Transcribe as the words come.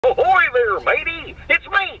there, matey. It's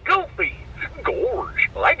me, Goofy. Gorge,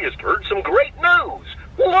 I just heard some great news.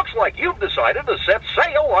 Looks like you've decided to set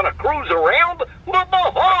sail on a cruise around the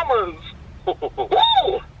Bahamas.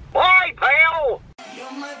 Bye, pal.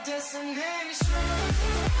 You're my destination.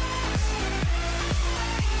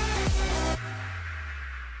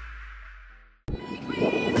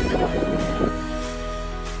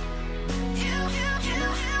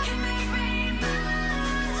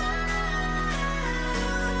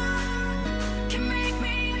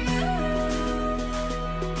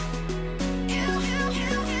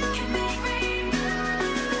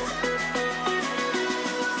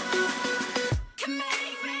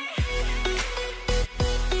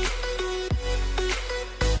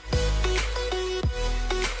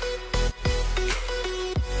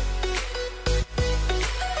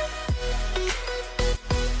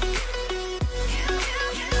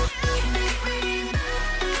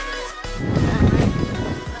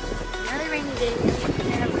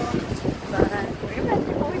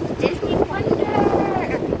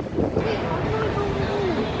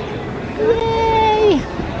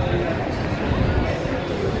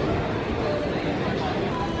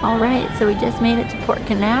 Alright, so we just made it to Port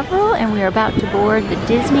Canaveral and we are about to board the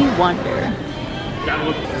Disney Wonder.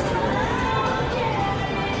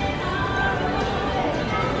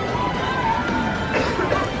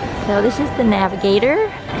 So this is the Navigator,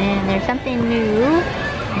 and there's something new,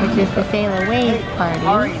 which is the Sail Away party.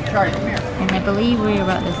 And I believe we're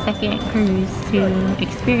about the second cruise to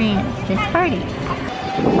experience this party.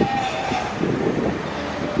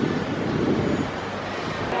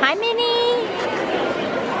 Hi, Minnie!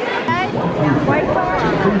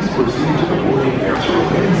 Please proceed to the boarding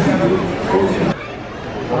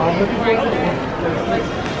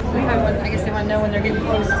I guess they want to know when they're getting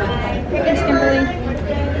close to. Here, thanks, Kimberly.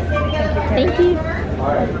 Thank you.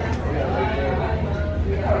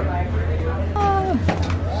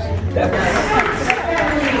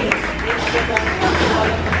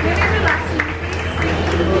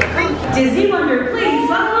 Disney Wonder, please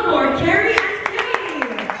welcome aboard Kari and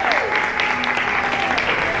Kimi.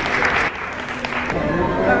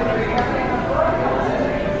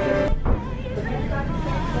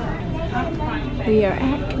 We are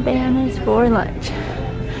at Cabanas for lunch.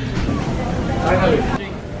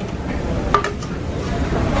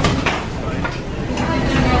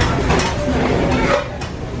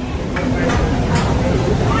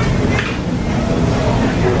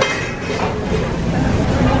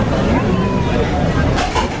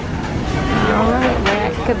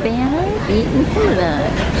 Cabanas, eating some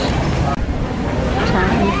lunch.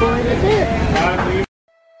 Time for dessert.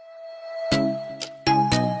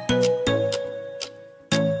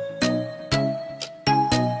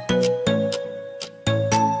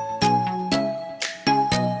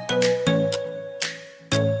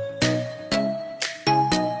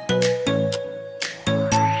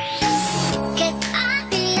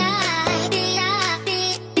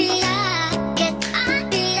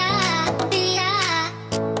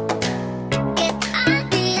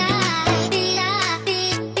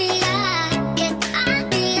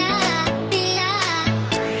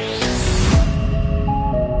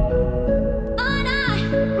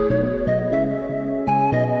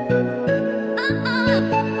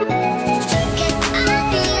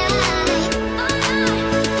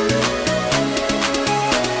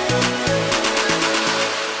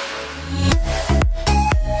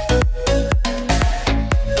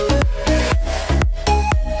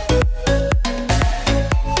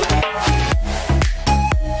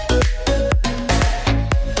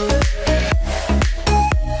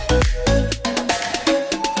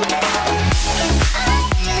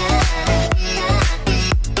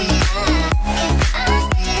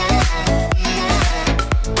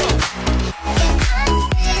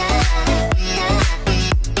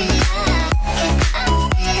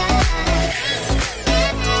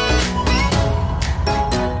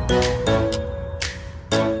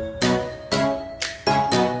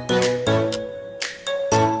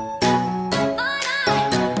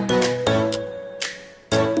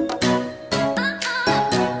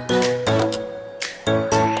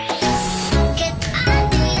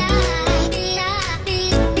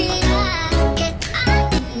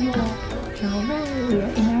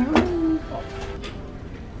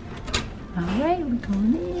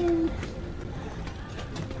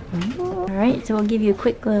 Alright, so we'll give you a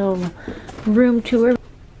quick little room tour.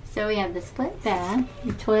 So we have the split bath,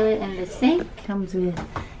 the toilet and the sink. Comes with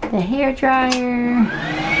the hair dryer.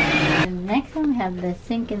 And next one we have the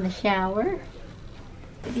sink and the shower.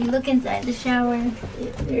 If you look inside the shower,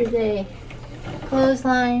 there's a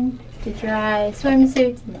clothesline to dry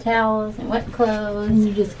swimsuits and towels and wet clothes. And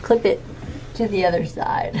you just clip it to the other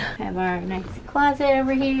side. Have our nice closet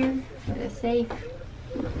over here with a safe.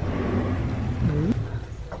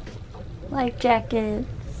 Life jackets.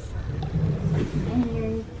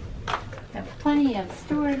 And have plenty of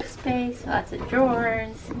storage space, lots of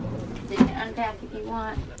drawers. So you can unpack if you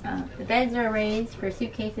want. The beds are raised for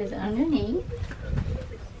suitcases underneath.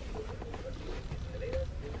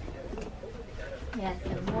 Yeah,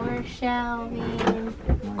 some more shelving,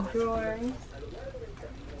 more drawers.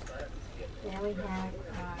 There we have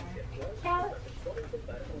our couch.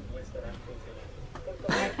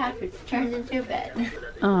 Our couch which turns into a bed.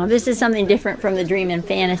 This is something different from the Dream and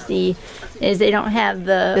Fantasy, is they don't have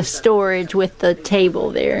the storage with the table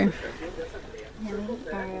there. And we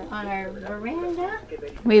are on our veranda.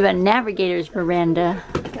 We have a Navigators Veranda.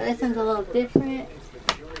 So this one's a little different.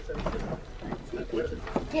 Let's see if we can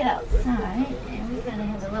get outside. And we kind of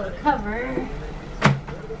have a little cover.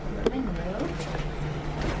 Window.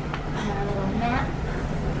 And our little mat.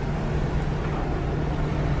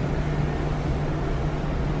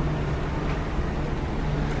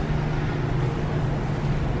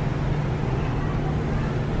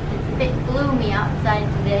 It's a bit gloomy outside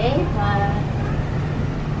today, but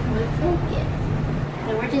looks like it. So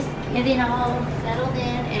we're just getting all settled in,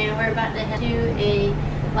 and we're about to head to a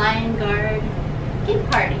lion guard kid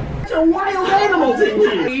party. It's a wild animals in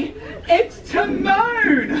here. It's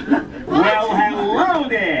Timon. Well, hello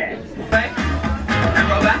there.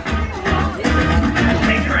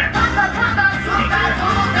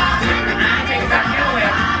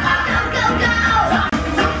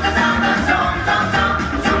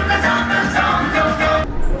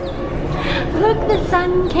 Look, the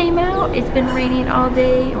sun came out. It's been raining all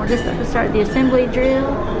day, and we're just about to start the assembly drill.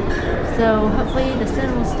 So hopefully the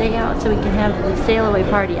sun will stay out so we can have the sail away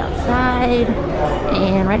party outside.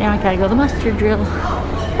 And right now I gotta go to the mustard drill.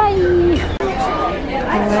 Bye!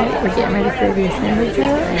 Alright, we're getting ready for the assembly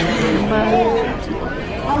drill.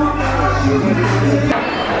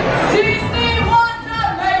 Disney Wonder,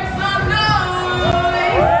 make some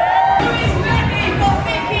noise. Who is ready for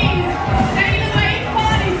Mickey's Sail Away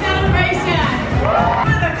Party celebration?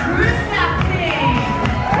 For the cruise captain.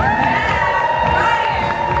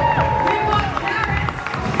 We've got carrots,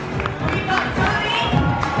 we've got Tony,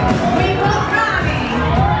 we've got Rami,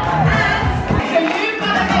 and so you've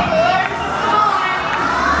got to make loads of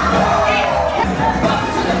noise.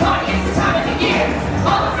 Welcome to the party, it's the time of the year.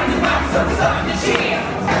 All the friends and family, so it's time to cheer.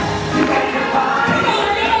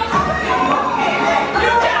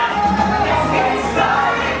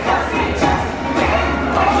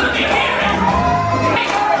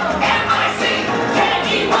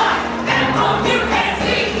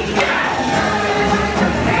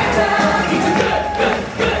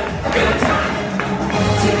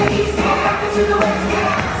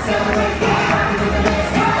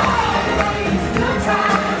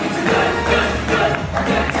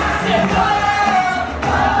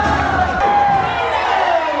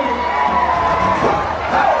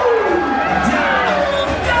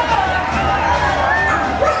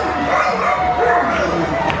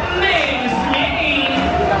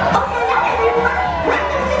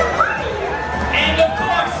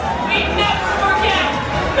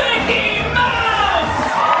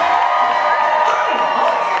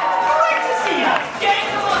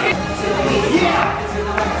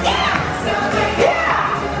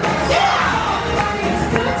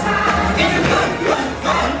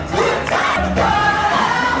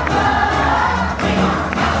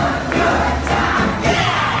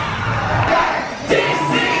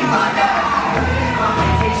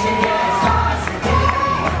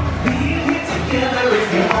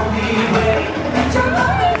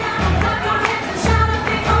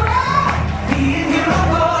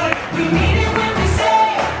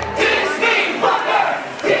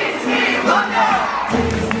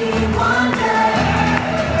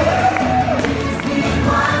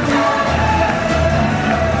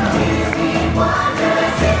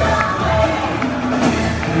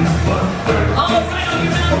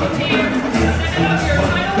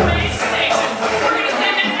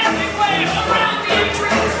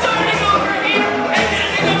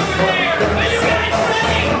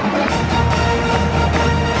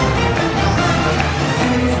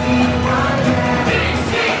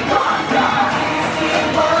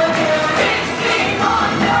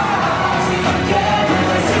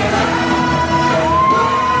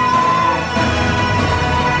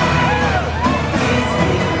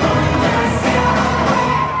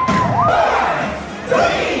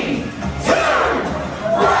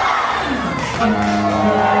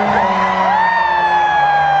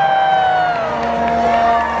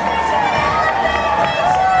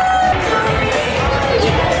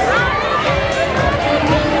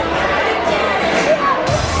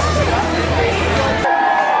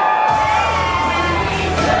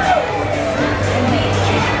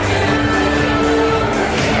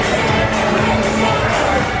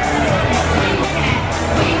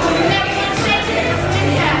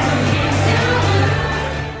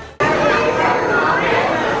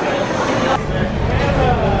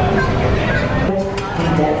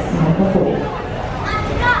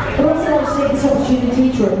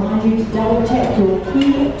 opportunity to remind you to double check your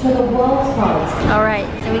key to the world cards. Alright,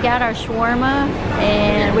 so we got our shawarma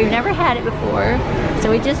and we've never had it before. So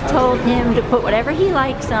we just told him to put whatever he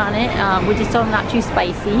likes on it. We just told him not too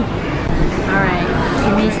spicy. Alright,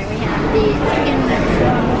 we have the chicken.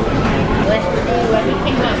 Let's see what he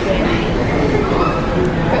came up with.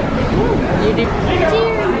 You do.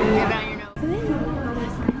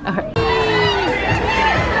 Alright.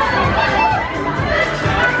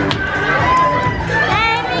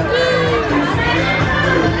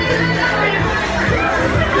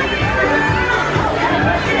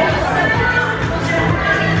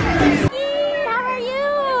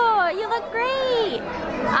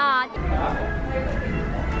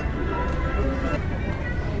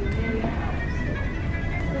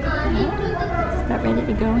 Ready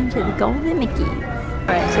to go into the Golden Mickey.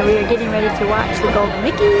 Alright, so we are getting ready to watch the Golden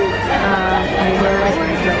Mickey. And we're like,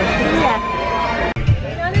 yeah.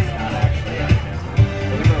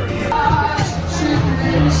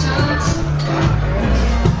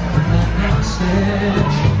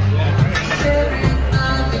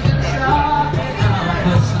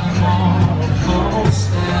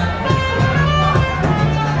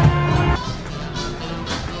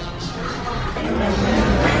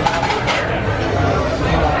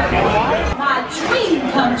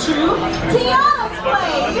 True. Tiana's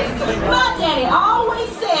place. My daddy always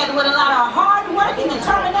said with a lot of hard work and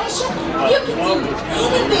determination, you can do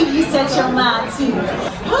anything you set your mind to.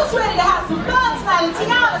 Who's ready to have some fun tonight at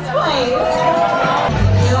Tiana's place?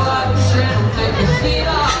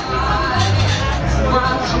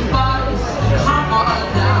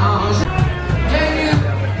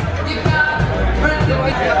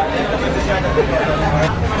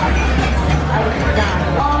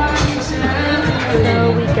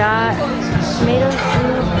 So we got tomato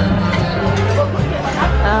soup.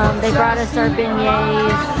 They brought us our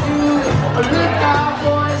beignets.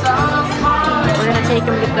 We're gonna take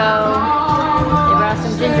them to go. They brought us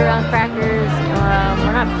some ginger ale crackers.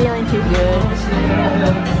 We're not feeling too good.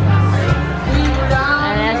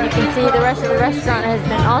 And as you can see, the rest of the restaurant has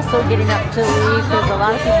been also getting up to leave because a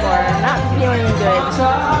lot of people are not feeling good.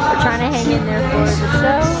 We're trying to hang in there for the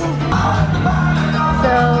show.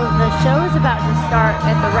 So the show is about to start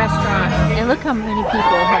at the restaurant, and look how many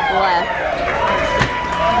people have left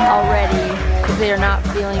already because they are not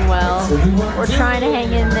feeling well. We're trying to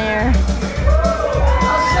hang in there.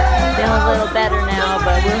 Feeling a little better now,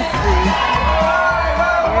 but we'll see.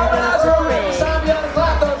 Here goes the parade.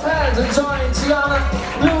 Clap those hands and join Tiana,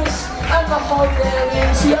 Lewis, and the whole gang in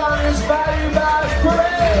Tiana's Barry Bash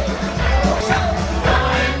Parade.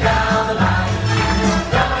 Going down the line.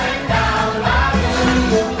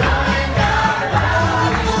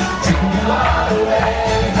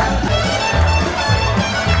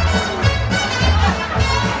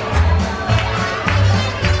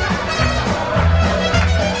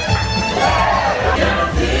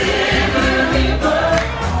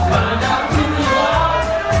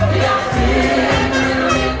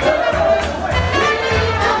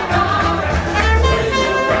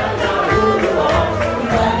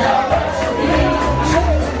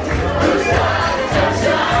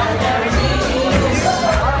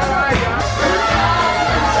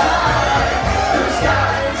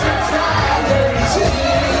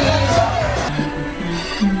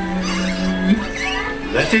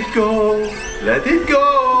 Let it go, let it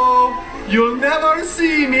go. You'll never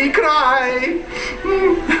see me cry.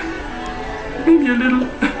 Maybe a little.